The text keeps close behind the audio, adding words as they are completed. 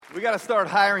We got to start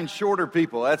hiring shorter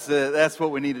people. That's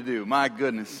what we need to do. My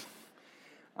goodness.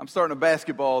 I'm starting a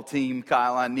basketball team,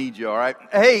 Kyle. I need you, all right?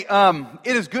 Hey,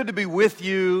 it is good to be with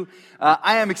you.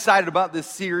 I am excited about this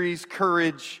series,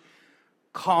 Courage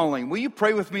Calling. Will you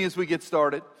pray with me as we get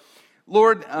started?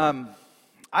 Lord,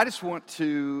 I just want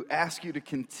to ask you to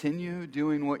continue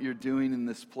doing what you're doing in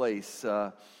this place.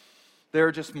 There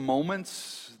are just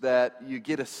moments that you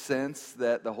get a sense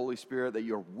that the Holy Spirit, that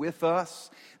you're with us,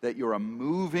 that you're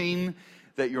moving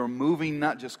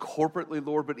not just corporately,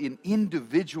 Lord, but in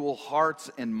individual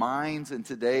hearts and minds. And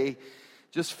today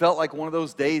just felt like one of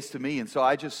those days to me. And so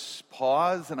I just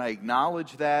pause and I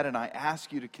acknowledge that and I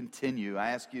ask you to continue. I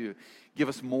ask you to give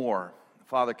us more.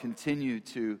 Father, continue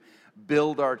to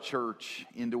build our church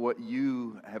into what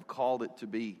you have called it to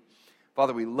be.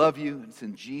 Father, we love you. It's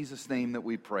in Jesus' name that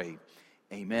we pray.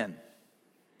 Amen.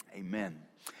 Amen.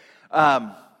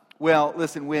 Well,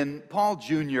 listen, when Paul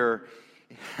Jr.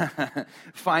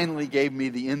 finally gave me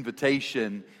the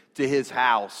invitation to his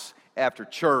house after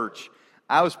church,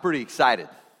 I was pretty excited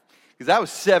because I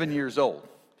was 7 years old.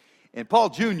 And Paul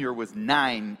Jr. was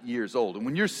 9 years old. And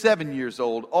when you're 7 years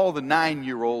old, all the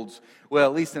 9-year-olds, well,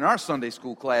 at least in our Sunday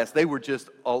school class, they were just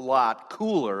a lot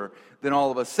cooler than all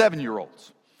of us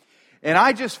 7-year-olds. And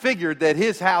I just figured that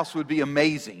his house would be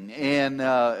amazing, and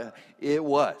it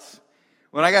was.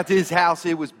 When I got to his house,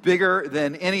 it was bigger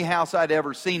than any house I'd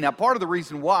ever seen. Now, part of the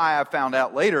reason why I found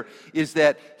out later is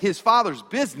that his father's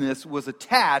business was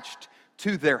attached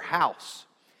to their house.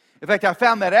 In fact, I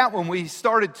found that out when we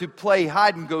started to play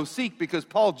hide and go seek, because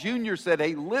Paul Jr. said,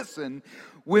 hey, listen,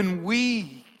 when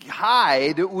we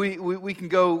hide, we can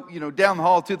go, down the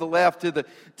hall to the left,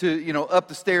 to up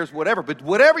the stairs, whatever. But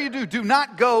whatever you do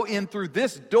not go in through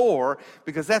this door,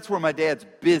 because that's where my dad's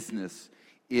business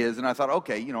is. And I thought,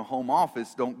 okay, home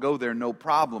office, don't go there, no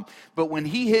problem. But when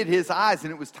he hid his eyes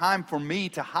and it was time for me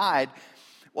to hide,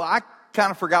 well, I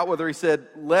kind of forgot whether he said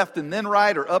left and then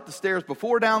right, or up the stairs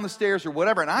before down the stairs, or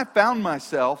whatever. And I found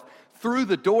myself through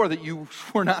the door that you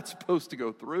were not supposed to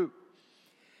go through.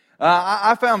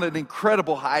 I found an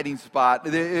incredible hiding spot.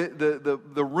 The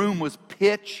room was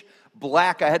pitch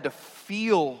black. I had to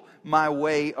feel my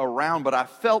way around, but I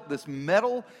felt this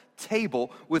metal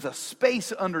table with a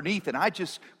space underneath, and I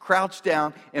just crouched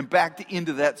down and backed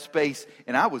into that space,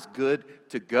 and I was good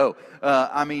to go.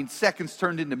 Seconds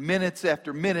turned into minutes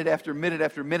after minute after minute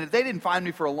after minute. They didn't find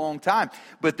me for a long time,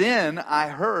 but then I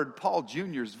heard Paul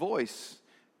Jr.'s voice.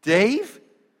 Dave,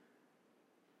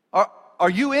 are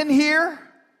you in here?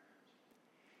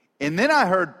 And then I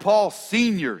heard Paul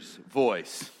Sr.'s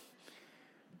voice.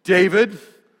 David,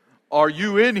 are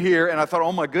you in here? And I thought,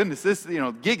 oh my goodness, this,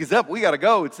 the gig is up. We got to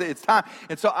go. It's time.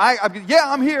 And so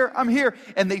I'm here.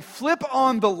 And they flip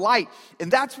on the light.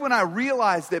 And that's when I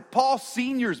realized that Paul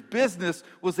Sr.'s business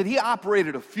was that he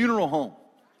operated a funeral home.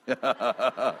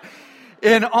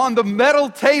 And on the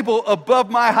metal table above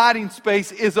my hiding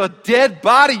space is a dead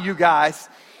body, you guys.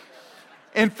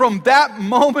 And from that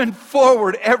moment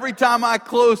forward, every time I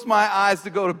closed my eyes to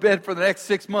go to bed for the next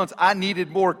 6 months, I needed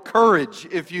more courage,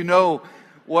 if you know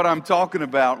what I'm talking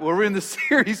about. Well, we're in the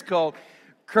series called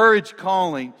Courage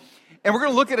Calling. And we're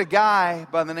going to look at a guy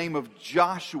by the name of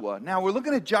Joshua. Now, we're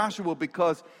looking at Joshua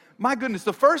because, my goodness,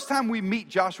 the first time we meet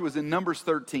Joshua is in Numbers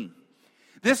 13.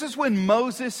 This is when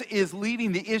Moses is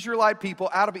leading the Israelite people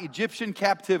out of Egyptian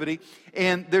captivity,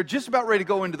 and they're just about ready to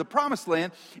go into the promised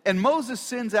land, and Moses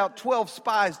sends out 12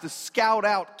 spies to scout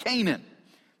out Canaan,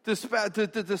 to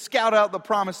scout out the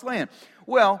promised land.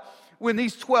 Well, when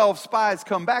these 12 spies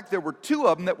come back, there were 2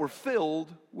 of them that were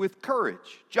filled with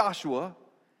courage, Joshua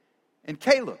and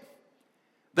Caleb.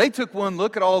 They took one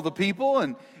look at all the people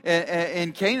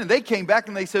and Canaan. They came back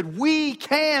and they said, we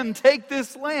can take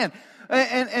this land.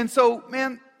 And so,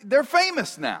 man, they're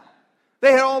famous now.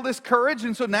 They had all this courage,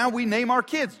 and so now we name our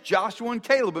kids Joshua and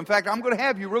Caleb. In fact, I'm going to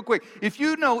have you real quick. If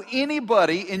you know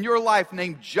anybody in your life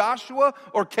named Joshua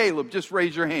or Caleb, just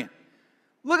raise your hand.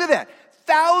 Look at that.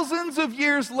 Thousands of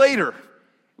years later,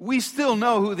 we still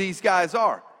know who these guys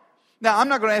are. Now, I'm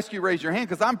not going to ask you to raise your hand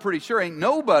because I'm pretty sure ain't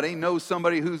nobody knows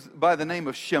somebody who's by the name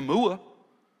of Shemua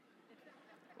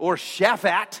or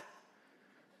Shaphat.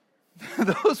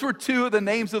 Those were 2 of the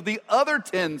names of the other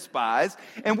 10 spies,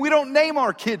 and we don't name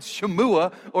our kids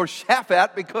Shemua or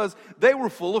Shaphat because they were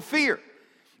full of fear.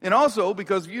 And also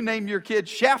because if you name your kid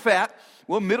Shaphat,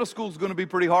 well, middle school is going to be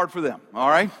pretty hard for them, all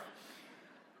right?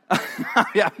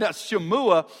 Now,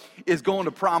 Shemua is going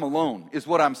to prom alone, is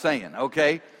what I'm saying,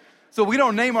 okay? So we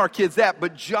don't name our kids that,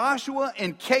 but Joshua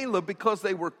and Caleb, because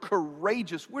they were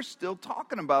courageous, we're still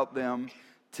talking about them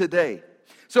today.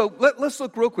 So let's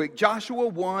look real quick. Joshua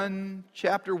 1,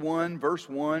 chapter 1, verse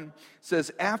 1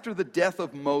 says, after the death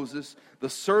of Moses, the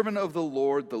servant of the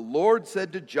Lord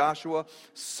said to Joshua,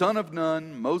 son of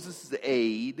Nun, Moses'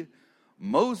 aide,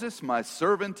 Moses, my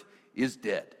servant, is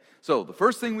dead. So the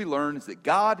first thing we learn is that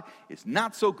God is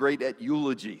not so great at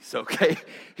eulogies, okay?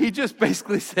 He just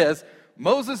basically says,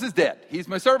 Moses is dead. He's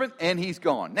my servant, and he's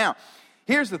gone. Now,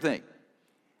 here's the thing.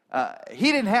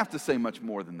 He didn't have to say much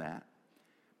more than that.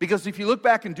 Because if you look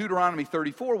back in Deuteronomy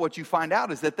 34, what you find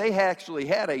out is that they actually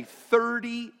had a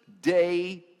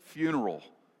 30-day funeral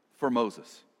for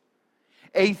Moses.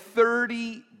 A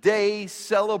 30-day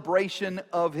celebration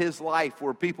of his life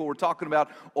where people were talking about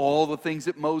all the things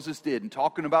that Moses did and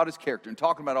talking about his character and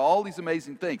talking about all these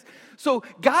amazing things. So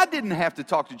God didn't have to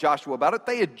talk to Joshua about it.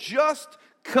 They had just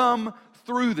come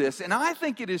through this. And I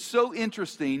think it is so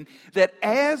interesting that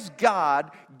as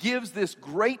God gives this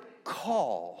great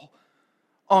call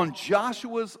on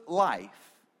Joshua's life,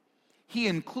 he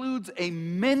includes a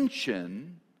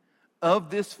mention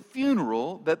of this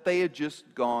funeral that they had just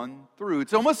gone through.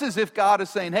 It's almost as if God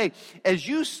is saying, hey, as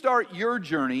you start your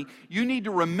journey, you need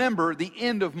to remember the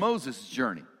end of Moses'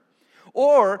 journey.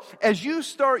 Or as you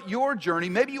start your journey,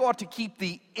 maybe you ought to keep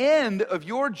the end of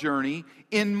your journey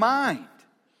in mind.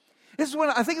 This is when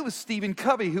I think it was Stephen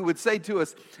Covey who would say to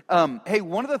us, hey,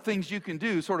 one of the things you can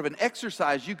do, sort of an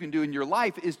exercise you can do in your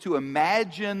life, is to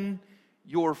imagine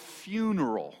your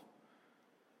funeral.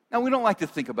 Now, we don't like to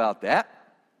think about that,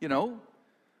 you know,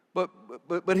 but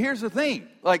here's the thing.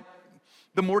 Like,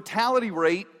 the mortality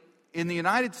rate in the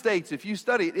United States, if you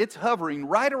study it, it's hovering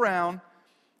right around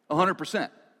 100%,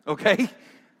 okay?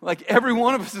 Like, every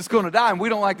one of us is going to die, and we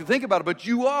don't like to think about it, but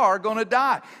you are going to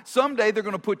die. Someday they're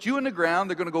going to put you in the ground,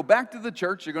 they're going to go back to the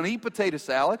church, they're going to eat potato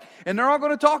salad, and they're all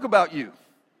going to talk about you.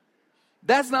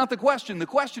 That's not the question. The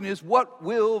question is, what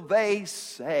will they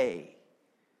say?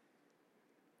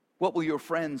 What will your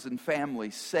friends and family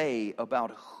say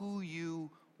about who you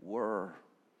were?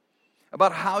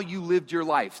 About how you lived your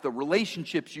life, the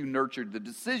relationships you nurtured, the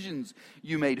decisions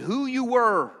you made, who you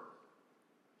were?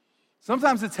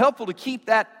 Sometimes it's helpful to keep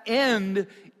that end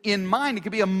in mind. It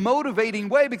can be a motivating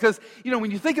way because, you know, when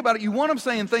you think about it, you want them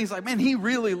saying things like, man, he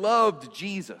really loved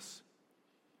Jesus.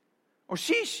 Or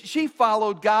she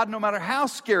followed God no matter how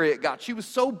scary it got. She was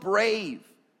so brave.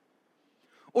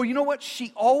 Or you know what?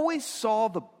 She always saw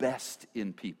the best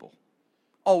in people.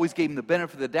 Always gave them the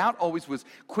benefit of the doubt. Always was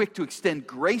quick to extend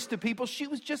grace to people. She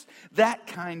was just that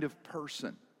kind of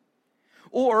person.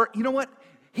 Or, you know what?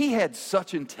 He had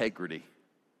such integrity.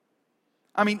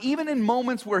 I mean, even in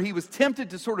moments where he was tempted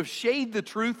to sort of shade the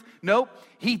truth, nope,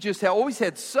 he just always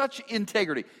had such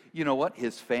integrity. You know what?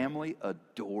 His family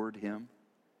adored him.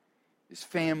 His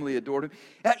family adored him.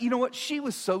 You know what? She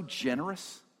was so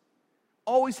generous.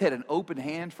 Always had an open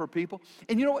hand for people.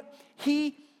 And you know what?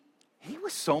 He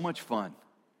was so much fun.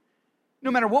 No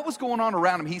matter what was going on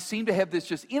around him, he seemed to have this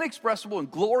just inexpressible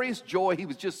and glorious joy. He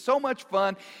was just so much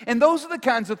fun. And those are the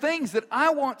kinds of things that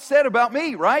I want said about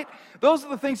me, right? Those are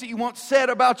the things that you want said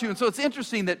about you. And so it's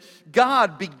interesting that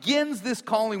God begins this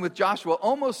calling with Joshua,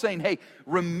 almost saying, hey,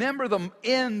 remember the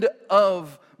end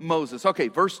of Moses. Okay,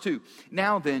 verse 2.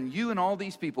 Now then, you and all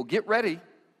these people, get ready.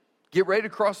 Get ready to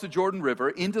cross the Jordan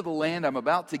River into the land I'm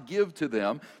about to give to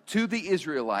them, to the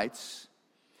Israelites.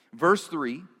 Verse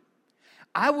 3.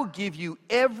 I will give you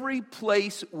every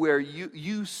place where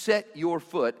you set your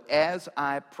foot as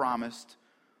I promised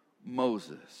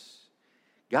Moses.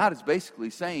 God is basically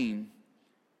saying,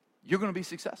 you're going to be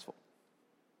successful.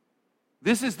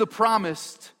 This is the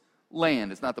promised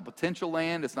land. It's not the potential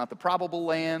land. It's not the probable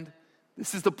land.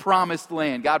 This is the promised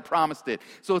land. God promised it.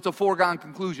 So it's a foregone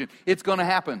conclusion. It's going to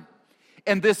happen.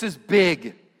 And this is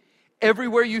big.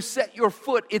 Everywhere you set your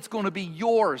foot, it's going to be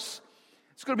yours.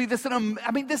 It's going to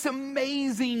be this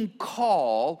amazing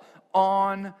call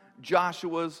on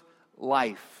Joshua's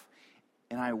life.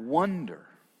 And I wonder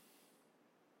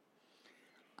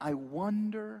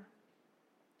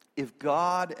if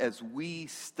God, as we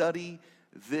study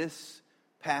this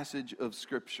passage of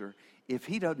Scripture, if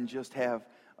he doesn't just have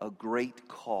a great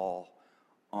call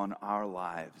on our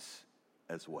lives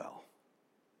as well.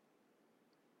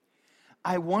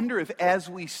 I wonder if as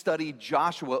we study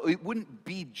Joshua, it wouldn't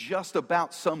be just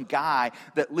about some guy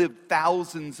that lived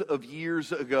thousands of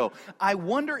years ago. I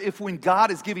wonder if when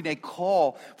God is giving a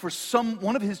call for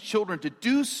one of his children to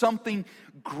do something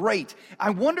great, I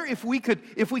wonder if we could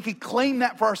claim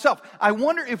that for ourselves. I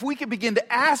wonder if we could begin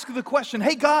to ask the question,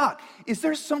 hey God, is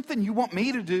there something you want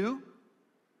me to do?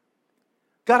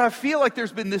 God, I feel like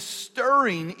there's been this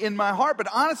stirring in my heart, but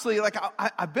honestly, like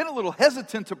I've been a little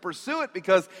hesitant to pursue it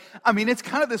because, it's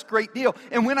kind of this great deal.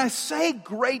 And when I say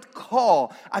great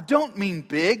call, I don't mean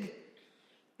big.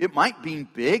 It might mean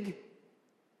big.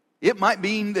 It might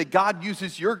mean that God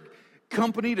uses your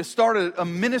company to start a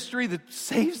ministry that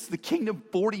saves the kingdom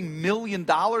 $40 million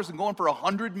and going for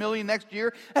 $100 million next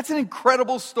year. That's an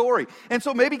incredible story. And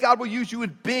so maybe God will use you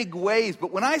in big ways.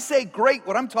 But when I say great,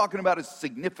 what I'm talking about is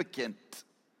significant.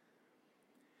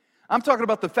 I'm talking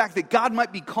about the fact that God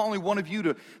might be calling one of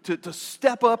you to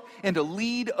step up and to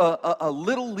lead a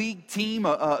little league team,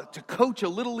 to coach a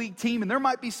little league team. And there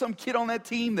might be some kid on that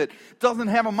team that doesn't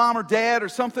have a mom or dad or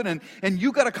something. And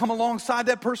you got to come alongside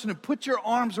that person and put your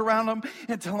arms around them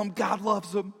and tell them God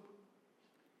loves them.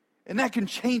 And that can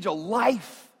change a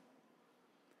life.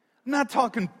 I'm not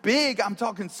talking big, I'm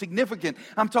talking significant,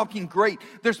 I'm talking great.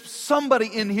 There's somebody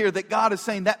in here that God is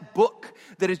saying that book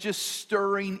that is just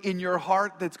stirring in your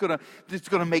heart, that's gonna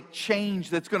make change,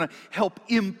 that's gonna help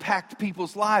impact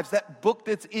people's lives. That book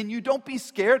that's in you, don't be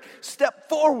scared, step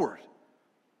forward.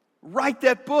 Write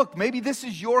that book. Maybe this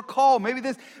is your call.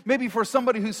 Maybe for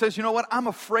somebody who says, you know what, I'm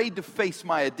afraid to face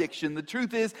my addiction. The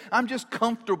truth is, I'm just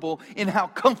comfortable in how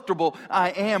comfortable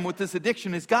I am with this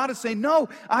addiction. Is God is saying, no,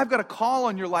 I've got a call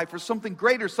on your life for something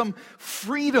greater, some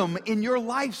freedom in your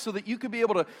life so that you could be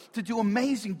able to do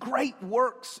amazing, great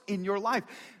works in your life.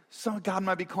 God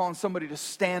might be calling somebody to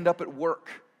stand up at work.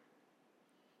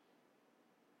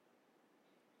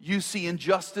 You see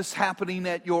injustice happening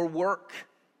at your work.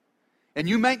 And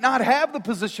you may not have the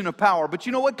position of power, but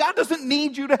you know what? God doesn't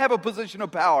need you to have a position of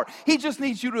power. He just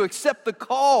needs you to accept the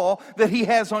call that He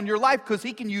has on your life because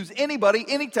He can use anybody,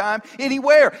 anytime,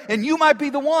 anywhere. And you might be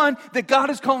the one that God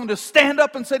is calling to stand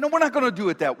up and say, no, we're not going to do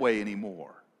it that way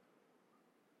anymore.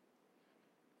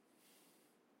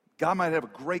 God might have a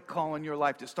great call in your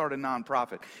life to start a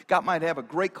nonprofit. God might have a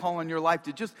great call in your life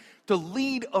to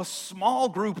lead a small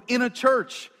group in a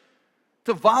church,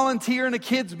 to volunteer in a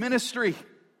kids' ministry,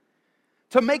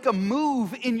 to make a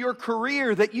move in your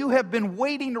career that you have been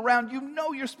waiting around. You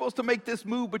know you're supposed to make this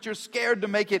move, but you're scared to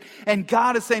make it. And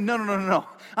God is saying, no.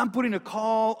 I'm putting a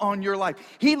call on your life.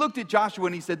 He looked at Joshua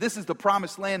and He said, this is the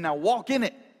promised land. Now walk in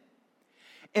it.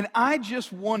 And I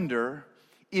just wonder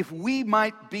if we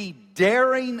might be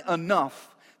daring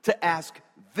enough to ask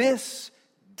this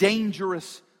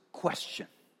dangerous question.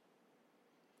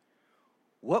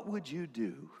 What would you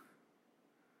do?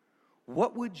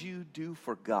 What would you do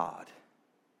for God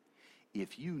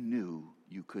if you knew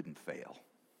you couldn't fail?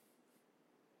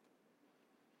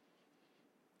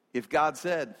 If God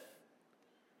said,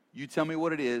 you tell me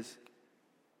what it is,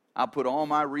 I'll put all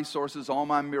my resources, all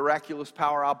my miraculous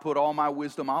power, I'll put all my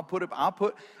wisdom, I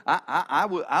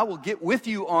will get with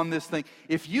you on this thing.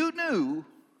 If you knew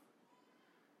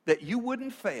that you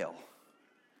wouldn't fail,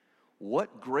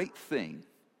 what great thing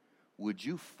would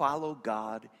you follow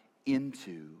God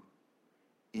into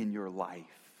in your life?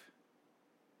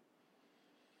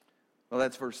 Well,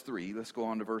 that's verse 3. Let's go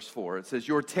on to verse 4. It says,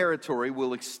 your territory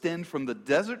will extend from the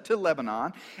desert to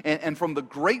Lebanon and from the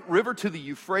great river to the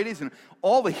Euphrates and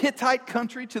all the Hittite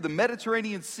country to the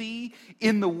Mediterranean Sea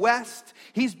in the west.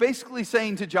 He's basically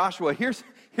saying to Joshua, here's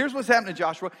what's happening to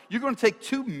Joshua. You're going to take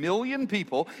 2 million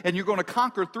people and you're going to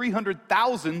conquer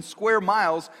 300,000 square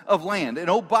miles of land. And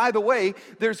oh, by the way,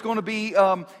 there's going to be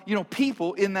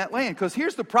people in that land. Because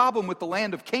here's the problem with the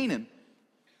land of Canaan,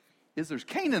 is there's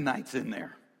Canaanites in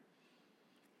there.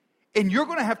 And you're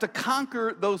going to have to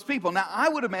conquer those people. Now, I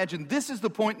would imagine this is the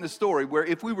point in the story where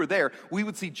if we were there, we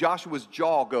would see Joshua's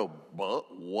jaw go,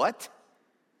 what?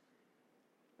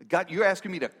 God, you're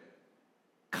asking me to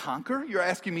conquer? You're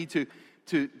asking me to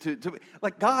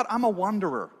like, God, I'm a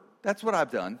wanderer. That's what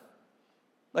I've done.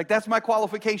 Like, that's my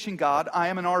qualification, God. I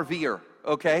am an RVer,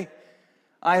 okay?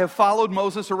 I have followed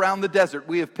Moses around the desert.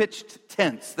 We have pitched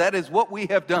tents. That is what we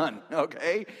have done,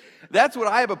 okay? That's what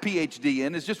I have a PhD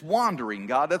in, is just wandering,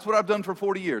 God. That's what I've done for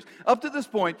 40 years. Up to this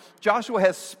point, Joshua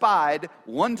has spied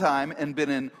one time and been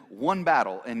in one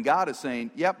battle. And God is saying,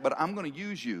 yep, but I'm going to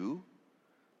use you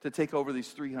to take over these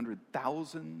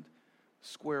 300,000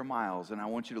 square miles. And I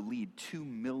want you to lead 2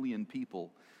 million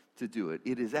people to do it.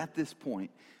 It is at this point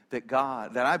that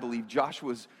I believe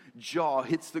Joshua's jaw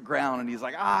hits the ground and he's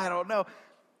like, I don't know.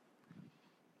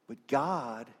 But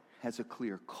God has a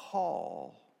clear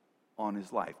call on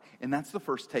his life. And that's the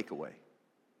first takeaway.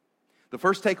 The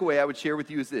first takeaway I would share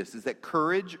with you is this, is that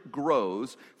courage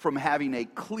grows from having a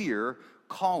clear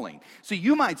calling. So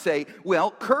you might say,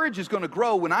 well, courage is going to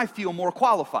grow when I feel more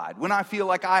qualified, when I feel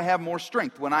like I have more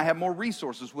strength, when I have more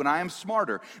resources, when I am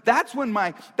smarter. That's when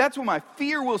my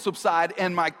fear will subside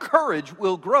and my courage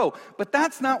will grow. But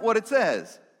that's not what it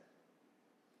says.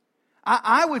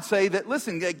 I would say that,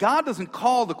 listen, God doesn't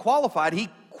call the qualified, He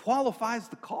qualifies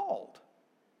the called.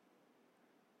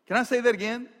 Can I say that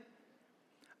again?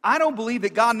 I don't believe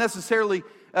that God necessarily,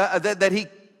 that He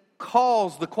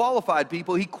calls the qualified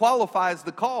people, He qualifies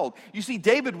the called. You see,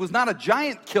 David was not a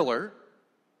giant killer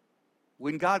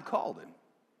when God called him.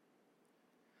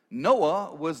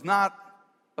 Noah was not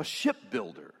a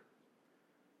shipbuilder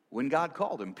when God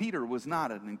called him. Peter was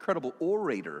not an incredible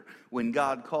orator when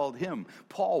God called him.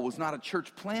 Paul was not a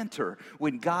church planter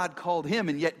when God called him.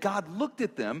 And yet God looked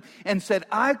at them and said,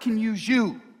 I can use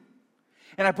you.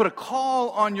 And I put a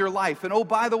call on your life. And oh,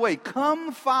 by the way,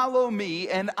 come follow me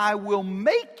and I will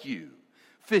make you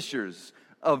fishers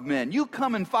of men. You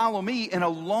come and follow me, and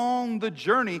along the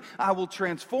journey, I will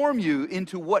transform you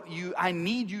into what I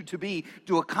need you to be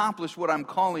to accomplish what I'm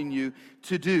calling you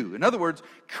to do. In other words,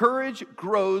 courage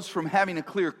grows from having a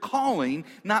clear calling,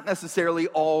 not necessarily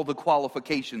all the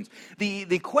qualifications.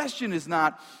 The question is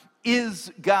not,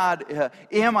 is God,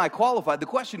 am I qualified? The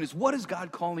question is, what is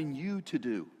God calling you to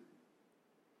do?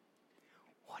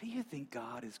 What do you think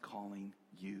God is calling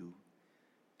you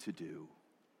to do?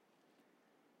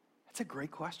 That's a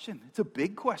great question. It's a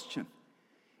big question.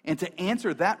 And to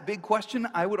answer that big question,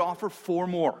 I would offer 4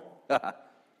 more. Can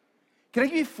I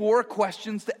give you 4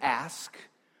 questions to ask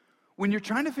when you're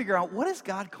trying to figure out, what is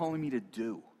God calling me to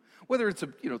do? Whether it's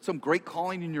some great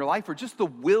calling in your life or just the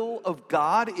will of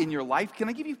God in your life, can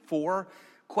I give you 4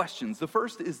 questions? The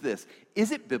first is this: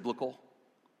 is it biblical?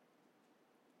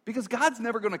 Because God's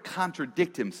never going to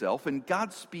contradict Himself, and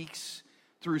God speaks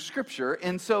through Scripture.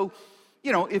 And so,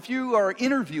 if you are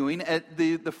interviewing at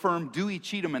the firm Dewey,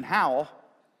 Cheatham, and Howell,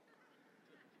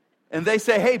 and they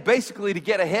say, hey, basically to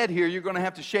get ahead here, you're going to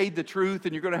have to shade the truth,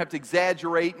 and you're going to have to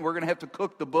exaggerate, and we're going to have to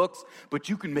cook the books, but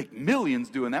you can make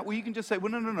millions doing that. Well, you can just say,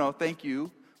 well, no, thank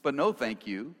you, but no thank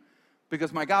you,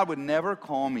 because my God would never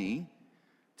call me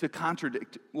to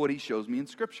contradict what He shows me in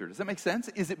Scripture. Does that make sense?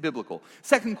 Is it biblical?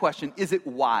 Second question, is it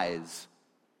wise?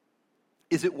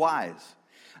 Is it wise?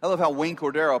 I love how Wayne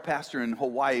Cordero, pastor in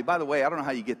Hawaii, by the way, I don't know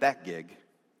how you get that gig.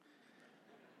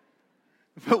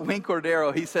 But Wayne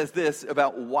Cordero, he says this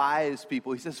about wise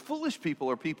people. He says, foolish people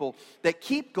are people that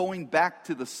keep going back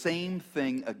to the same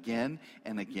thing again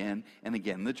and again and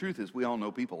again. And the truth is, we all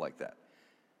know people like that.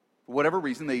 For whatever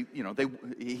reason,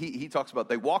 he talks about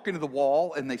they walk into the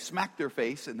wall and they smack their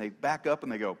face and they back up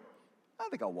and they go, I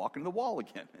think I'll walk into the wall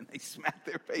again. And they smack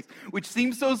their face, which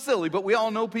seems so silly, but we all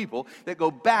know people that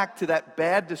go back to that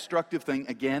bad, destructive thing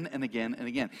again and again and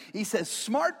again. He says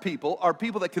smart people are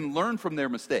people that can learn from their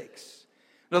mistakes.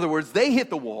 In other words, they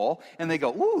hit the wall and they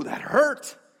go, ooh, that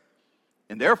hurt.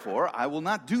 And therefore, I will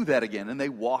not do that again. And they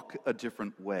walk a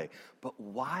different way. But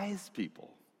wise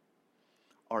people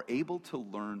are able to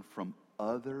learn from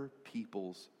other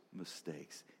people's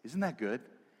mistakes. Isn't that good?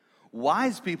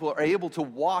 Wise people are able to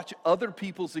watch other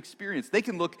people's experience. They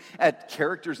can look at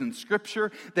characters in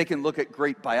Scripture. They can look at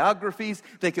great biographies.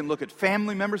 They can look at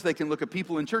family members. They can look at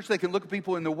people in church. They can look at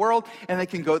people in the world. And they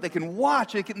can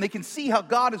watch. They can see how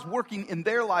God is working in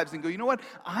their lives and go, you know what?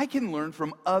 I can learn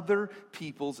from other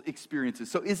people's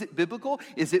experiences. So is it biblical?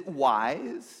 Is it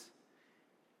wise?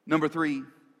 Number 3,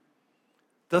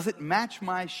 does it match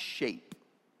my shape?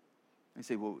 I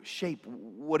say, well, shape,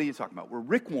 what are you talking about? Well,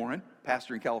 Rick Warren,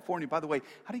 pastor in California. By the way,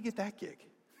 how do you get that gig?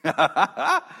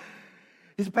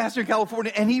 He's a pastor in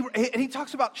California, and he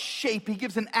talks about shape. He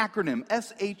gives an acronym,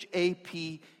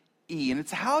 SHAPE, and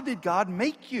it's how did God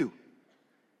make you?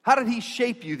 How did He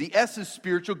shape you? The S is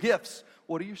spiritual gifts.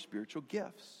 What are your spiritual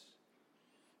gifts?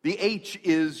 The H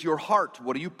is your heart.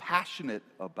 What are you passionate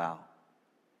about?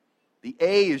 The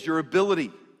A is your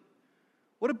ability.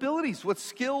 What abilities, what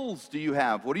skills do you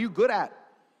have? What are you good at?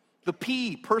 The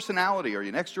P, personality. Are you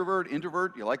an extrovert,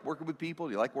 introvert? Do you like working with people?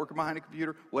 Do you like working behind a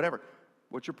computer? Whatever.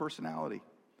 What's your personality?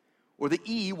 Or the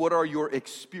E, what are your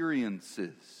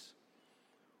experiences?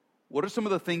 What are some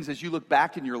of the things as you look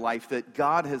back in your life that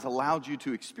God has allowed you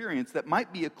to experience that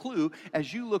might be a clue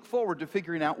as you look forward to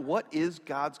figuring out what is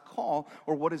God's call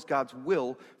or what is God's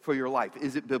will for your life?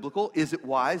 Is it biblical? Is it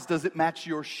wise? Does it match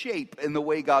your shape and the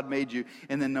way God made you?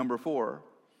 And then number 4,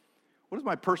 what does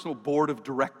my personal board of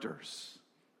directors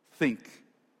think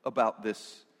about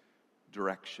this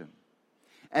direction?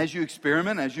 As you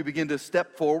experiment, as you begin to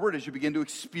step forward, as you begin to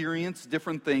experience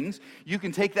different things, you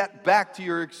can take that back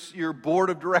to your board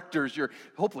of directors, your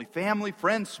hopefully family,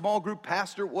 friends, small group,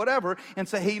 pastor, whatever, and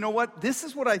say, hey, you know what? This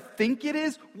is what I think it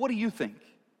is. What do you think?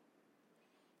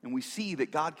 And we see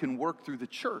that God can work through the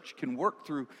church, can work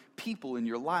through people in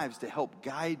your lives to help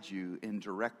guide you and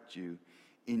direct you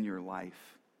in your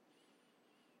life.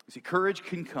 See, courage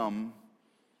can come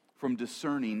from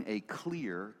discerning a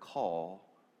clear call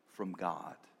from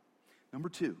God. Number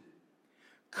 2,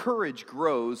 courage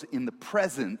grows in the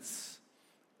presence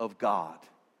of God.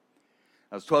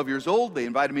 I was 12 years old. They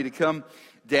invited me to come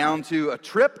down to a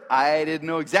trip. I didn't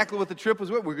know exactly what the trip was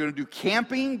with. We were going to do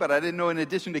camping, but I didn't know in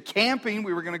addition to camping,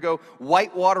 we were going to go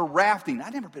whitewater rafting.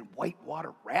 I'd never been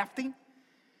whitewater rafting.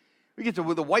 We get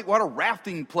to the whitewater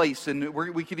rafting place, and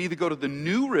we could either go to the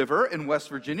New River in West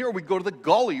Virginia or we go to the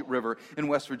Gully River in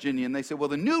West Virginia. And they said, well,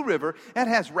 the New River, that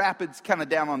has rapids kind of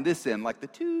down on this end, like the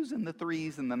 2s and the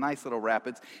 3s and the nice little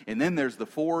rapids. And then there's the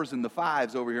 4s and the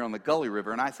 5s over here on the Gully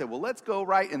River. And I said, well, let's go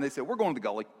right. And they said, we're going to the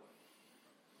Gully.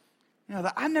 You know,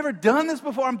 I've never done this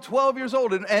before. I'm 12 years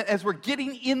old. And as we're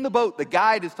getting in the boat, the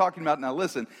guide is talking about, now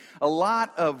listen, a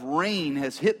lot of rain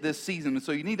has hit this season. And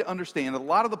so you need to understand that a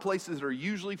lot of the places that are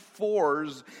usually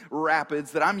 4s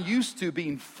rapids that I'm used to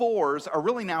being 4s are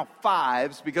really now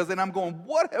 5s, because then I'm going,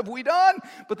 what have we done?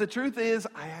 But the truth is,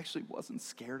 I actually wasn't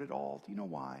scared at all. Do you know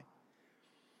why?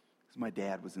 Because my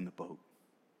dad was in the boat.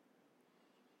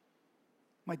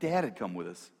 My dad had come with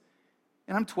us.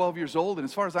 And I'm 12 years old, and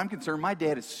as far as I'm concerned, my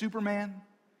dad is Superman.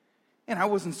 And I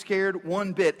wasn't scared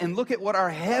one bit. And look at what our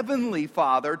heavenly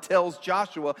Father tells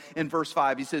Joshua in verse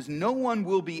 5. He says, no one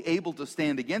will be able to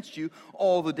stand against you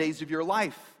all the days of your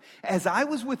life. As I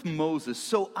was with Moses,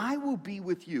 so I will be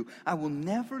with you. I will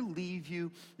never leave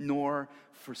you nor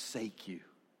forsake you.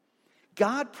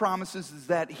 God promises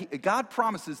that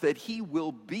he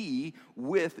will be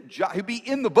with he'll be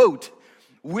in the boat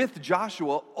with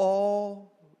Joshua all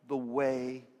the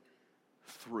way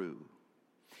through.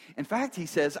 In fact, he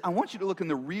says, I want you to look in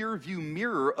the rear view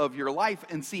mirror of your life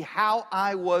and see how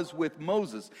I was with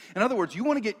Moses. In other words, you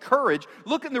want to get courage,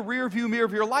 look in the rear view mirror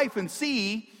of your life and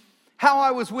see how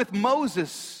I was with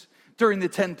Moses during the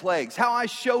 10 plagues, how I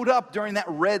showed up during that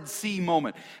Red Sea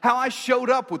moment, how I showed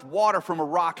up with water from a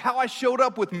rock, how I showed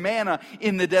up with manna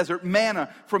in the desert,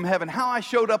 manna from heaven, how I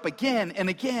showed up again and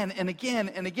again and again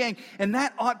and again. And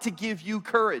that ought to give you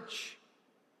courage.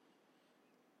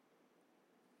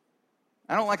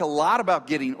 I don't like a lot about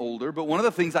getting older, but one of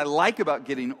the things I like about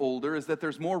getting older is that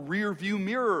there's more rear view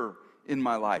mirror in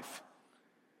my life.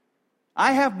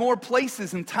 I have more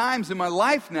places and times in my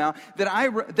life now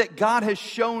that God has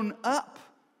shown up.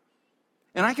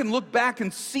 And I can look back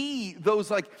and see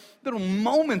those like little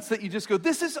moments that you just go,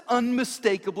 this is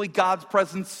unmistakably God's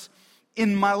presence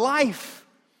in my life.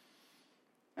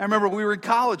 I remember we were in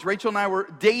college. Rachel and I were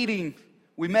dating.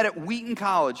 We met at Wheaton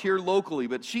College here locally,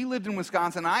 but she lived in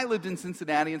Wisconsin, I lived in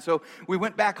Cincinnati, and so we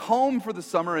went back home for the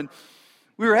summer, and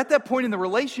we were at that point in the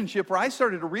relationship where I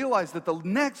started to realize that the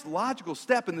next logical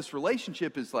step in this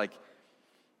relationship is like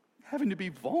having to be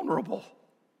vulnerable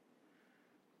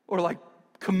or like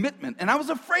commitment, and I was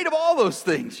afraid of all those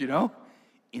things, you know,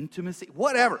 intimacy,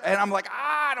 whatever, and I'm like,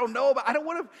 I don't know, but I don't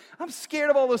want to, I'm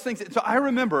scared of all those things. And so I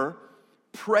remember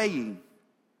praying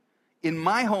in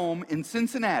my home in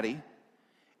Cincinnati,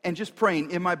 and just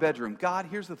praying in my bedroom, God,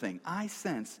 here's the thing. I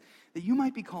sense that you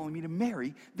might be calling me to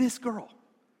marry this girl.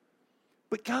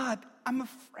 But God, I'm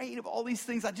afraid of all these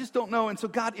things. I just don't know. And so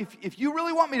God, if you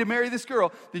really want me to marry this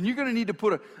girl, then you're going to need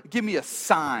to give me a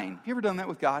sign. You ever done that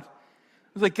with God? I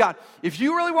was like, God, if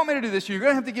you really want me to do this, you're going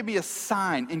to have to give me a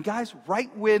sign. And guys, right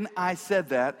when I said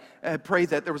that, prayed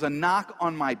that, there was a knock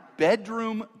on my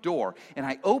bedroom door. And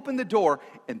I opened the door,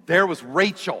 and there was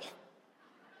Rachel.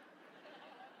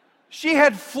 She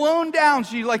had flown down.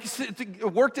 She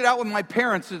worked it out with my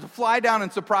parents to fly down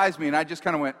and surprise me. And I just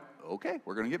kind of went, okay,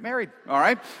 we're going to get married. All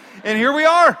right. And here we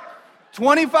are,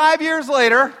 25 years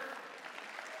later.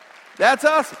 That's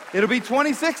us. It'll be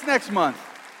 26 next month.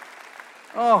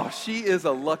 Oh, she is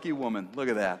a lucky woman. Look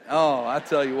at that. Oh, I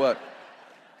tell you what.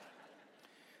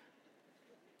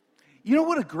 You know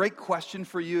what a great question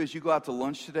for you as you go out to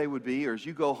lunch today would be, or as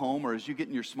you go home, or as you get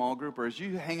in your small group, or as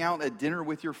you hang out at dinner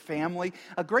with your family?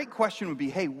 A great question would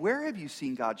be, hey, where have you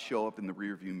seen God show up in the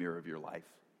rearview mirror of your life?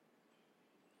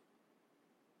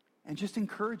 And just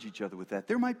encourage each other with that.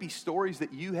 There might be stories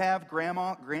that you have,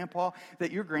 grandma, grandpa,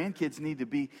 that your grandkids need to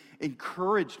be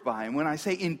encouraged by. And when I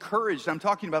say encouraged, I'm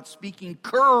talking about speaking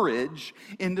courage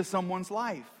into someone's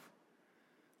life.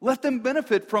 Let them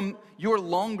benefit from your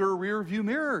longer rear view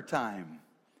mirror time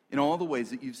in all the ways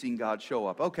that you've seen God show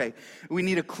up. Okay, we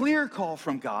need a clear call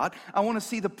from God. I want to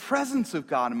see the presence of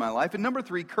God in my life. And number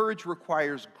 3, courage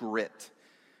requires grit.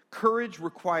 Courage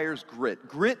requires grit.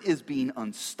 Grit is being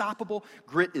unstoppable.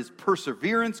 Grit is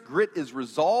perseverance. Grit is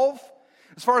resolve.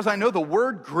 As far as I know, the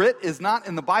word grit is not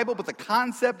in the Bible, but the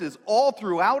concept is all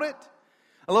throughout it.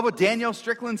 I love what Danielle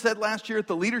Strickland said last year at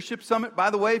the Leadership Summit. By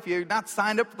the way, if you're not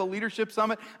signed up for the Leadership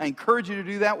Summit, I encourage you to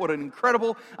do that. What an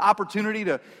incredible opportunity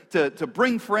to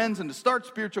bring friends and to start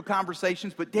spiritual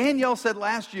conversations. But Danielle said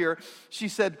last year, she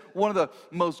said, one of the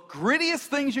most grittiest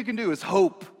things you can do is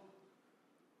hope.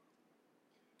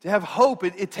 To have hope,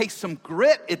 it takes some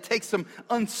grit. It takes some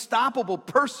unstoppable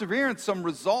perseverance, some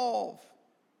resolve.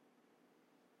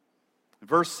 In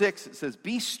verse 6, it says,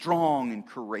 be strong and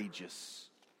courageous,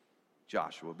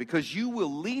 Joshua, because you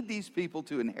will lead these people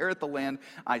to inherit the land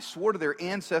I swore to their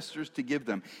ancestors to give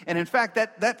them. And in fact,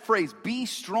 that phrase, be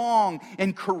strong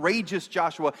and courageous,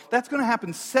 Joshua, that's going to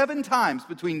happen 7 times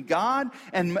between God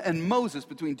and Moses,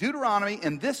 between Deuteronomy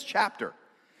and this chapter.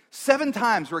 7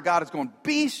 times where God is going,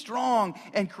 be strong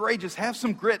and courageous, have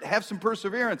some grit, have some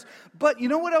perseverance. But you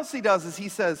know what else he does is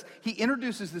he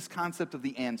introduces this concept of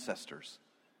the ancestors.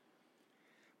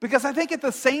 Because I think at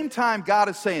the same time God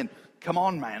is saying, come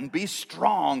on, man, be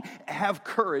strong, have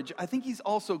courage. I think he's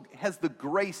also has the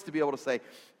grace to be able to say,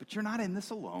 but you're not in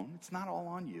this alone. It's not all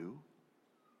on you.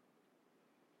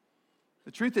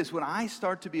 The truth is, when I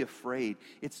start to be afraid,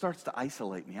 it starts to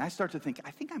isolate me. I start to think, I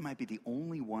think I might be the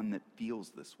only one that feels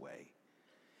this way.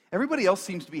 Everybody else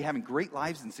seems to be having great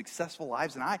lives and successful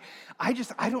lives, and I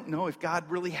don't know if God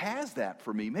really has that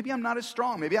for me. Maybe I'm not as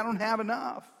strong. Maybe I don't have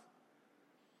enough.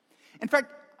 In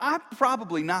fact, I'm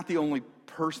probably not the only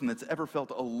person that's ever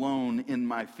felt alone in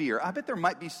my fear. I bet there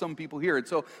might be some people here. And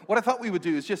so what I thought we would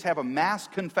do is just have a mass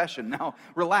confession. Now,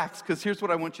 relax, because here's what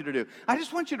I want you to do. I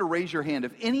just want you to raise your hand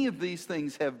if any of these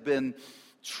things have been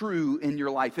true in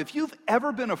your life. If you've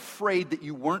ever been afraid that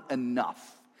you weren't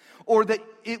enough, or that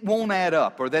it won't add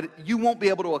up, or that you won't be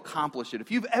able to accomplish it.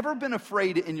 If you've ever been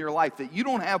afraid in your life that you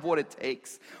don't have what it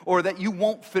takes, or that you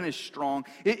won't finish strong,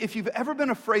 if you've ever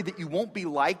been afraid that you won't be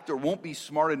liked or won't be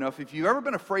smart enough, if you've ever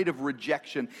been afraid of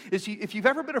rejection, if you've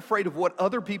ever been afraid of what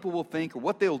other people will think or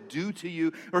what they'll do to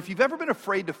you, or if you've ever been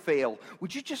afraid to fail,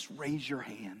 would you just raise your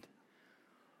hand?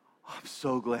 Oh, I'm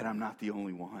so glad I'm not the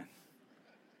only one.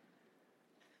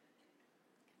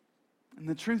 And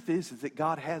the truth is that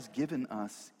God has given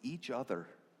us each other.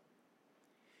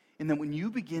 And that when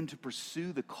you begin to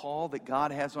pursue the call that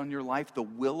God has on your life, the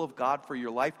will of God for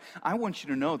your life, I want you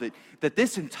to know that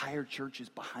this entire church is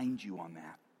behind you on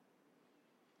that.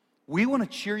 We want to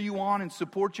cheer you on and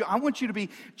support you. I want you to be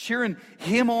cheering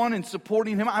him on and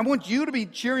supporting him. I want you to be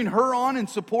cheering her on and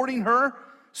supporting her.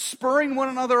 Spurring one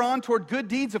another on toward good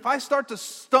deeds. If I start to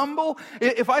stumble,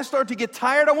 if I start to get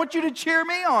tired, I want you to cheer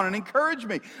me on and encourage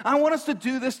me. I want us to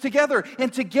do this together.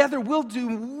 And together we'll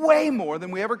do way more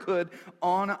than we ever could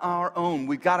on our own.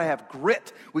 We've got to have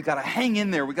grit. We've got to hang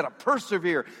in there. We've got to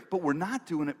persevere. But we're not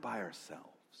doing it by ourselves.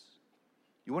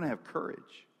 You want to have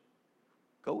courage?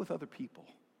 Go with other people.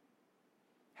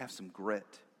 Have some grit.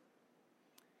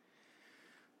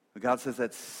 But God says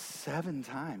that 7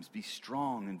 times, be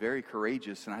strong and very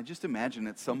courageous. And I just imagine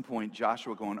at some point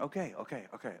Joshua going, okay.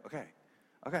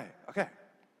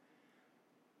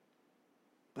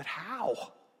 But how?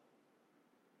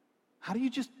 How do you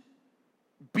just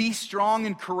be strong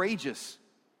and courageous?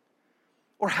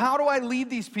 Or how do I lead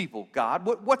these people, God?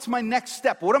 What's my next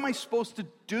step? What am I supposed to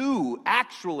do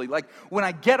actually? Like when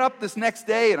I get up this next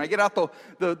day and I get out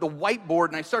the whiteboard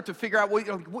and I start to figure out,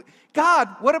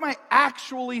 God, what am I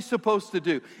actually supposed to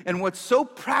do? And what's so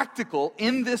practical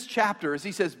in this chapter is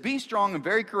he says, be strong and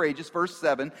very courageous, verse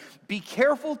 7. Be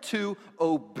careful to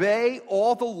obey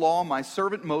all the law my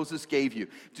servant Moses gave you.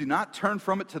 Do not turn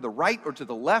from it to the right or to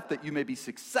the left, that you may be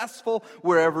successful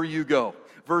wherever you go.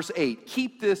 Verse 8,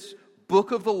 keep this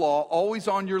book of the law always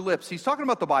on your lips. He's talking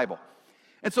about the Bible.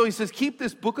 And so he says, keep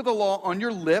this book of the law on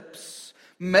your lips,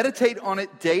 meditate on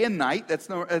it day and night. That's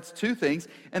 2 things.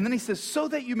 And then he says, so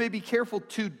that you may be careful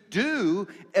to do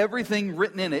everything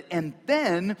written in it, and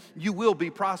then you will be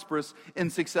prosperous and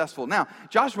successful. Now,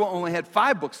 Joshua only had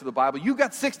 5 books of the Bible. You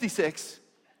got 66.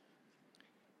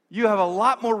 You have a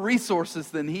lot more resources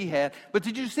than he had. But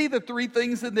did you see the 3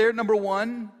 things in there? Number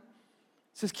 1,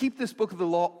 it says, keep this book of the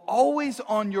law always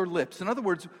on your lips. In other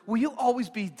words, will you always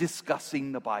be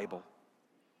discussing the Bible?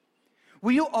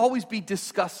 Will you always be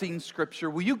discussing Scripture?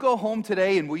 Will you go home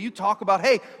today and will you talk about,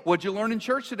 hey, what'd you learn in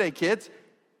church today, kids?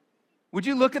 Would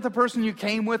you look at the person you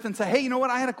came with and say, hey, you know what,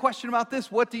 I had a question about this.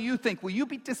 What do you think? Will you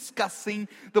be discussing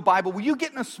the Bible? Will you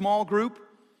get in a small group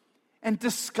and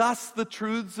discuss the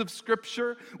truths of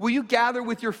Scripture? Will you gather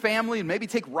with your family and maybe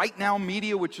take Right Now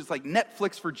Media, which is like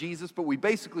Netflix for Jesus, but we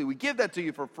give that to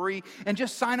you for free, and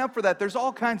just sign up for that. There's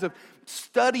all kinds of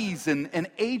studies and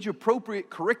age-appropriate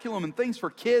curriculum and things for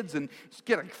kids, and just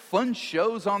get like fun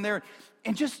shows on there,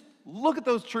 and just look at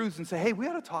those truths and say, hey, we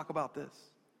ought to talk about this.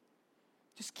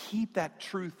 Just keep that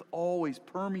truth always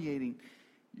permeating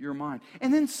your mind.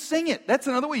 And then sing it. That's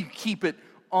another way you keep it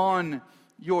on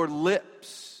your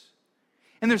lips.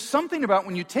 And there's something about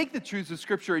when you take the truths of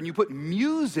Scripture and you put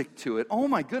music to it, oh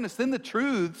my goodness, then the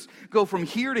truths go from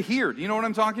here to here. Do you know what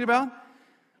I'm talking about?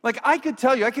 Like I could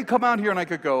tell you, I could come out here and I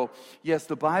could go, yes,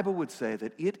 the Bible would say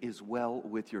that it is well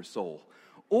with your soul.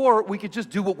 Or we could just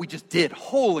do what we just did.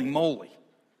 Holy moly.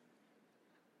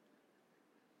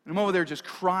 And I'm over there just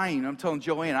crying. I'm telling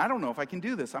Joanne, I don't know if I can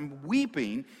do this. I'm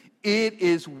weeping. It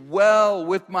is well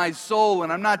with my soul.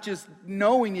 And I'm not just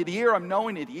knowing it here, I'm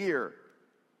knowing it here.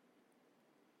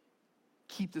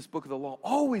 Keep this book of the law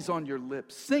always on your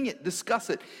lips. Sing it, discuss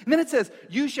it. And then it says,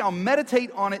 you shall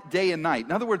meditate on it day and night.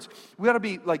 In other words, we ought to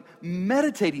be like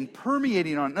meditating,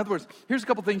 permeating on it. In other words, here's a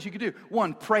couple things you could do.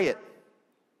 One, pray it.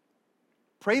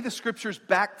 Pray the Scriptures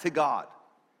back to God.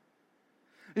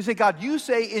 You say, God, you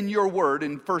say in your word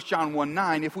in 1 John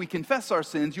 1:9, if we confess our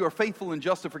sins, you are faithful and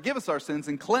just to forgive us our sins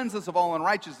and cleanse us of all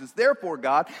unrighteousness. Therefore,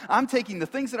 God, I'm taking the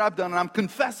things that I've done and I'm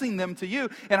confessing them to you,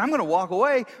 and I'm going to walk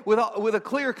away with a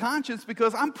clear conscience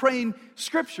because I'm praying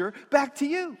Scripture back to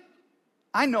you.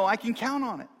 I know I can count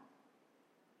on it.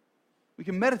 We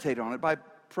can meditate on it by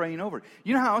praying over it.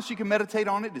 You know how else you can meditate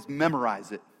on it? Is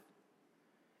memorize it.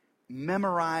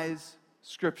 Memorize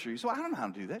Scripture. You say, well, I don't know how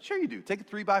to do that. Sure you do. Take a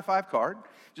 3x5 card.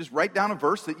 Just write down a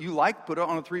verse that you like, put it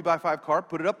on a 3x5 card,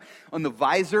 put it up on the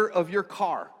visor of your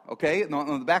car, okay?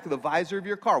 On the back of the visor of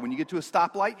your car. When you get to a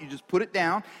stoplight, you just put it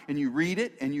down, and you read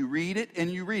it, and you read it,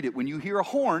 and you read it. When you hear a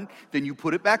horn, then you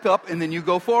put it back up, and then you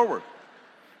go forward.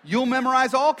 You'll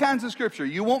memorize all kinds of Scripture.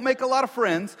 You won't make a lot of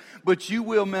friends, but you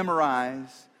will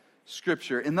memorize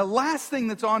Scripture. And the last thing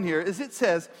that's on here is it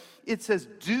says,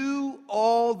 do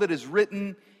all that is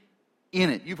written in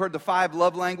it. You've heard the 5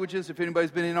 love languages, if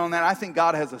anybody's been in on that. I think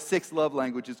God has a 6th love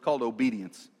language. It's called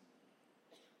obedience.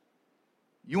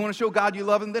 You want to show God you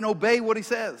love Him? Then obey what He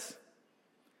says.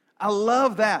 I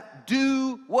love that.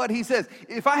 Do what He says.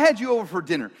 If I had you over for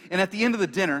dinner, and at the end of the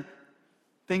dinner,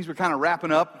 things were kind of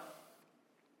wrapping up,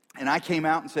 and I came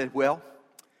out and said, well,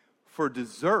 for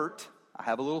dessert, I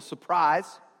have a little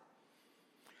surprise.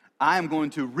 I am going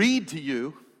to read to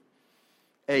you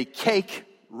a cake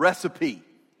recipe.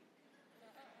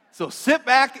 So sit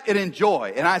back and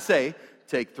enjoy. And I say,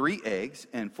 take 3 eggs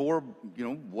and 4,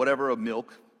 whatever of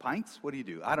milk pints. What do you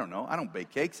do? I don't know. I don't bake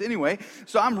cakes. Anyway,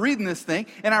 so I'm reading this thing,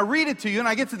 and I read it to you, and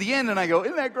I get to the end, and I go,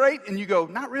 isn't that great? And you go,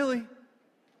 not really.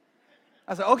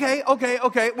 I say,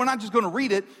 okay. We're not just going to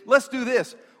read it. Let's do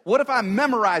this. What if I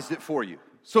memorized it for you?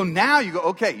 So now you go,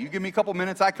 okay, you give me a couple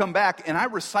minutes, I come back, and I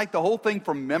recite the whole thing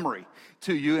from memory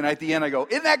to you, and at the end I go,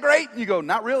 isn't that great? And you go,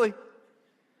 not really.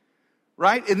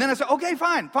 Right? And then I say, okay,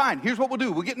 fine. Here's what we'll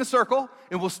do. We'll get in a circle,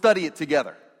 and we'll study it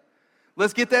together.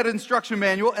 Let's get that instruction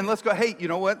manual, and let's go, hey, you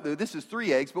know what? This is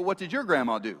 3 eggs, but what did your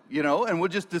grandma do? And we'll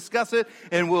just discuss it,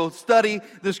 and we'll study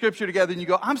the Scripture together. And you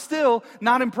go, I'm still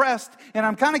not impressed, and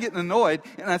I'm kind of getting annoyed.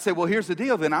 And I say, well, here's the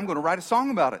deal. Then I'm going to write a song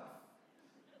about it.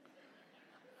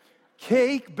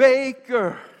 Cake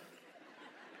baker,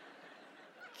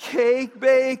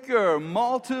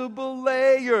 multiple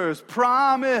layers,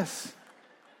 promise.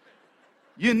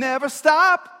 You never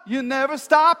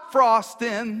stop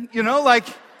frosting,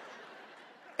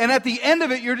 and at the end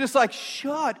of it, you're just like,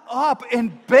 shut up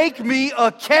and bake me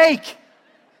a cake.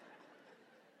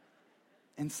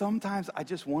 And sometimes I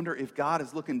just wonder if God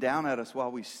is looking down at us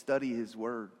while we study His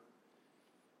Word.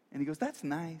 And He goes, that's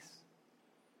nice.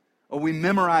 Or we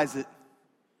memorize it,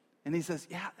 and He says,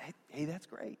 yeah, hey, that's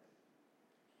great.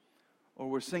 Or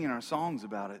we're singing our songs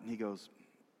about it, and He goes,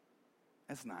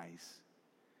 that's nice.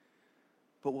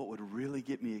 But what would really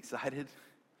get me excited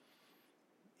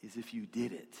is if you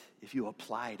did it, if you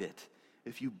applied it,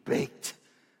 if you baked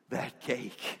that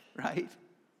cake, right?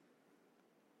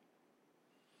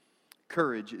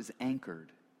 Courage is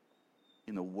anchored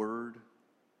in the Word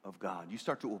of God. You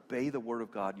start to obey the Word of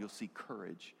God, you'll see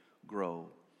courage grow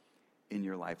in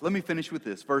your life. Let me finish with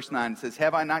this. Verse 9 says,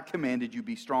 have I not commanded you,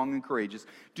 be strong and courageous?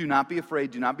 Do not be afraid,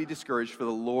 do not be discouraged, for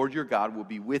the Lord your God will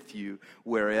be with you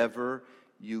wherever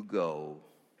you go.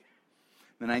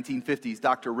 In the 1950s,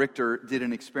 Dr. Richter did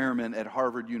an experiment at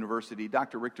Harvard University.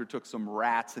 Dr. Richter took some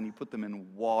rats and he put them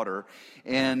in water.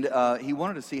 And he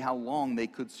wanted to see how long they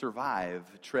could survive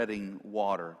treading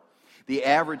water. The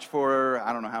average for,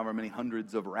 I don't know however many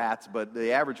hundreds of rats, but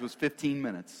the average was 15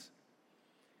 minutes.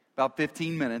 About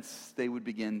 15 minutes, they would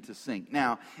begin to sink.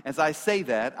 Now, as I say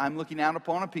that, I'm looking out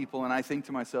upon a people, and I think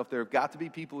to myself, there have got to be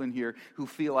people in here who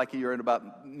feel like you're at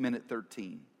about minute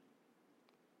 13.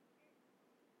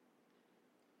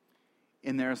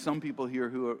 And there are some people here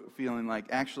who are feeling like,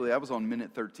 actually, I was on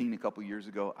minute 13 a couple years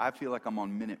ago. I feel like I'm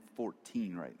on minute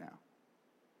 14 right now.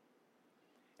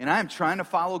 And I am trying to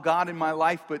follow God in my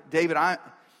life, but David, I'm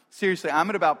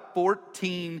at about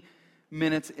 14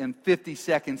 minutes and 50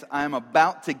 seconds. I am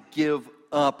about to give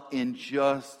up in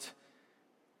just...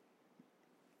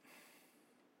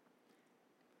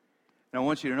 And I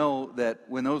want you to know that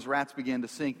when those rats began to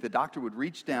sink, the doctor would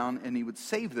reach down and he would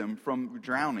save them from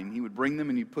drowning. He would bring them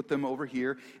and he'd put them over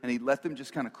here and he'd let them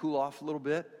just kind of cool off a little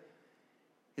bit.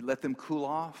 He'd let them cool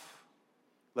off,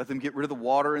 let them get rid of the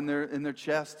water in their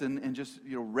chest and just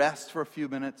rest for a few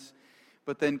minutes.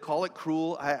 But then call it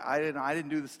cruel. I didn't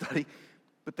do the study.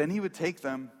 But then he would take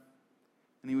them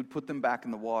and he would put them back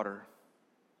in the water.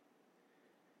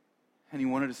 And he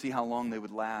wanted to see how long they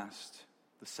would last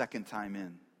the second time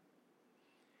in.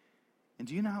 And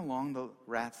do you know how long the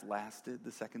rats lasted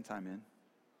the second time in?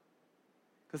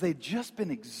 Because they'd just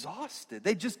been exhausted.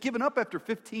 They'd just given up after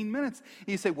 15 minutes. And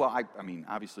you say, well, I mean,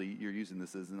 obviously you're using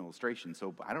this as an illustration,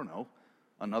 so I don't know.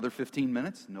 Another 15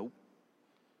 minutes? Nope.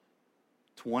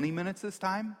 20 minutes this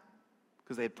time?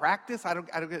 Because they had practice? I don't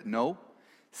get it. No.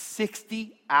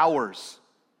 60 hours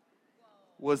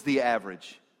was the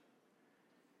average.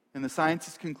 And the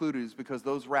scientists concluded it's because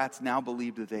those rats now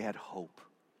believed that they had hope.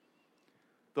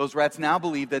 Those rats now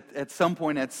believed that at some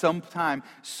point, at some time,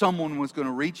 someone was going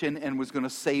to reach in and was going to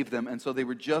save them. And so they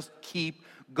would just keep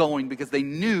going because they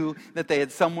knew that they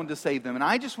had someone to save them. And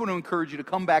I just want to encourage you to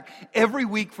come back every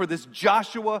week for this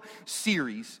Joshua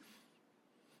series.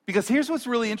 Because here's what's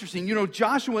really interesting.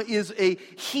 Joshua is a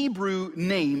Hebrew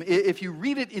name. If you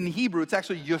read it in Hebrew, it's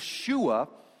actually Yeshua.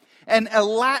 And a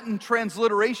Latin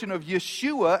transliteration of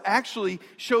Yeshua actually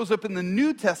shows up in the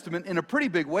New Testament in a pretty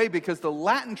big way because the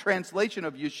Latin translation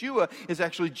of Yeshua is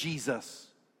actually Jesus.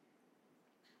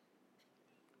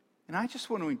 And I just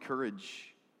want to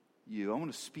encourage you. I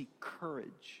want to speak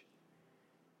courage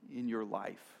in your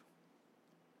life.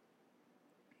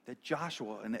 That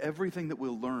Joshua and everything that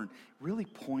we'll learn really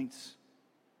points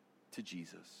to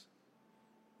Jesus.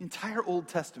 The entire Old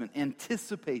Testament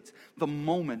anticipates the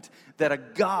moment that a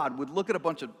God would look at a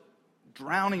bunch of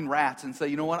drowning rats and say,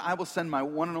 you know what, I will send my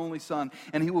one and only son,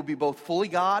 and he will be both fully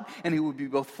God, and he will be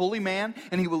both fully man,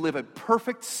 and he will live a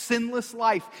perfect, sinless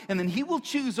life. And then he will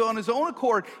choose on his own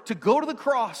accord to go to the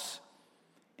cross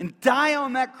and die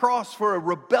on that cross for a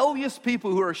rebellious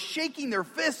people who are shaking their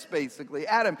fists, basically,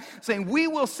 at him, saying, we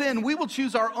will sin, we will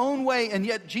choose our own way, and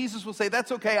yet Jesus will say,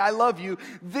 that's okay, I love you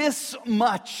this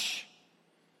much.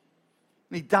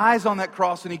 And he dies on that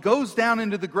cross, and he goes down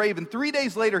into the grave, and 3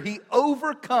 days later, he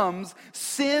overcomes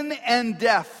sin and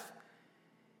death,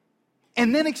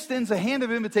 and then extends a hand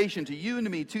of invitation to you and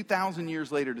to me 2,000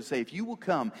 years later to say, if you will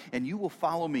come and you will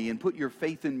follow me and put your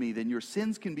faith in me, then your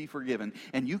sins can be forgiven,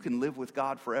 and you can live with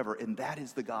God forever, and that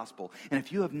is the gospel. And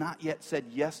if you have not yet said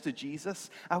yes to Jesus,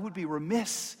 I would be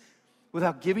remiss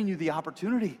without giving you the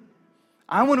opportunity.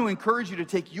 I want to encourage you to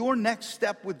take your next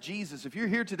step with Jesus. If you're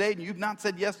here today and you've not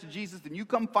said yes to Jesus, then you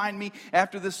come find me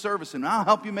after this service and I'll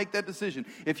help you make that decision.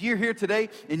 If you're here today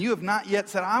and you have not yet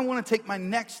said, I want to take my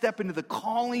next step into the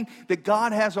calling that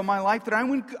God has on my life, then I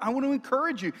want to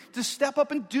encourage you to step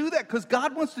up and do that because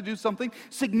God wants to do something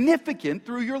significant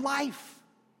through your life.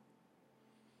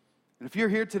 And if you're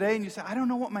here today and you say, I don't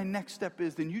know what my next step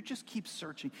is, then you just keep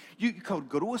searching. You go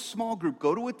to a small group,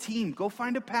 go to a team, go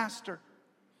find a pastor.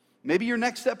 Maybe your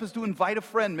next step is to invite a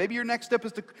friend. Maybe your next step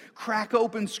is to crack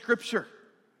open Scripture.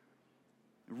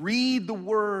 Read the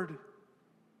Word.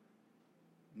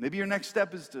 Maybe your next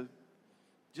step is to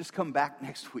just come back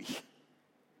next week.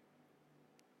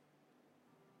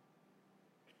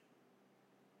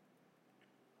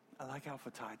 I like how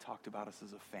Fatai talked about us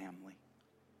as a family.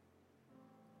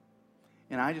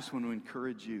 And I just want to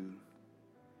encourage you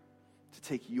to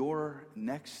take your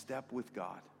next step with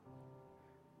God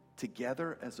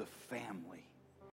together as a family